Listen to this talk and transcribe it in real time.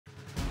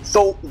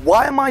So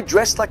why am I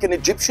dressed like an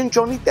Egyptian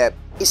Johnny Depp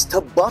is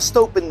to bust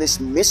open this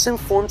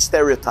misinformed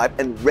stereotype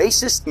and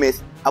racist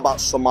myth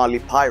about Somali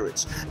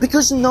pirates.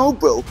 Because no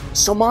bro,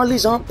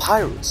 Somalis aren't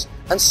pirates.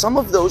 And some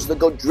of those that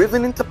got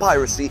driven into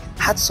piracy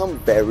had some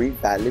very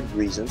valid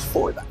reasons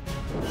for that.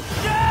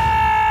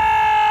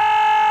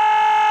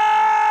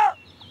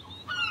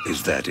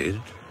 Is that it?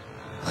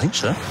 I think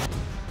so.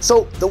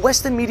 So the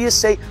Western media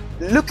say,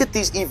 look at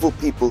these evil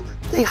people.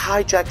 They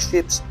hijack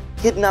ships,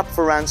 kidnap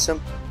for ransom.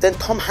 Then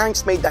Tom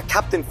Hanks made that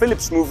Captain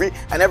Phillips movie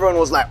and everyone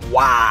was like,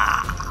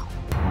 wow.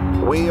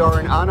 We are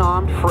an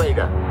unarmed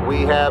freighter.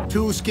 We have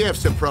 2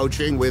 skiffs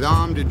approaching with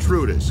armed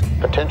intruders.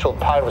 Potential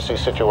piracy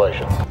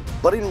situation.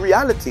 But in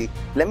reality,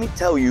 let me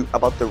tell you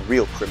about the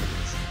real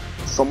criminals.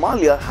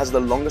 Somalia has the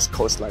longest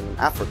coastline in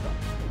Africa.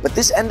 But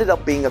this ended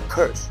up being a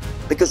curse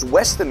because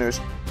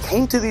Westerners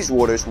came to these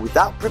waters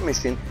without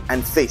permission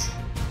and fished.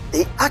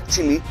 They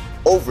actually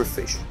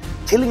overfished,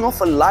 killing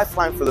off a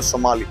lifeline for the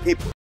Somali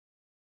people.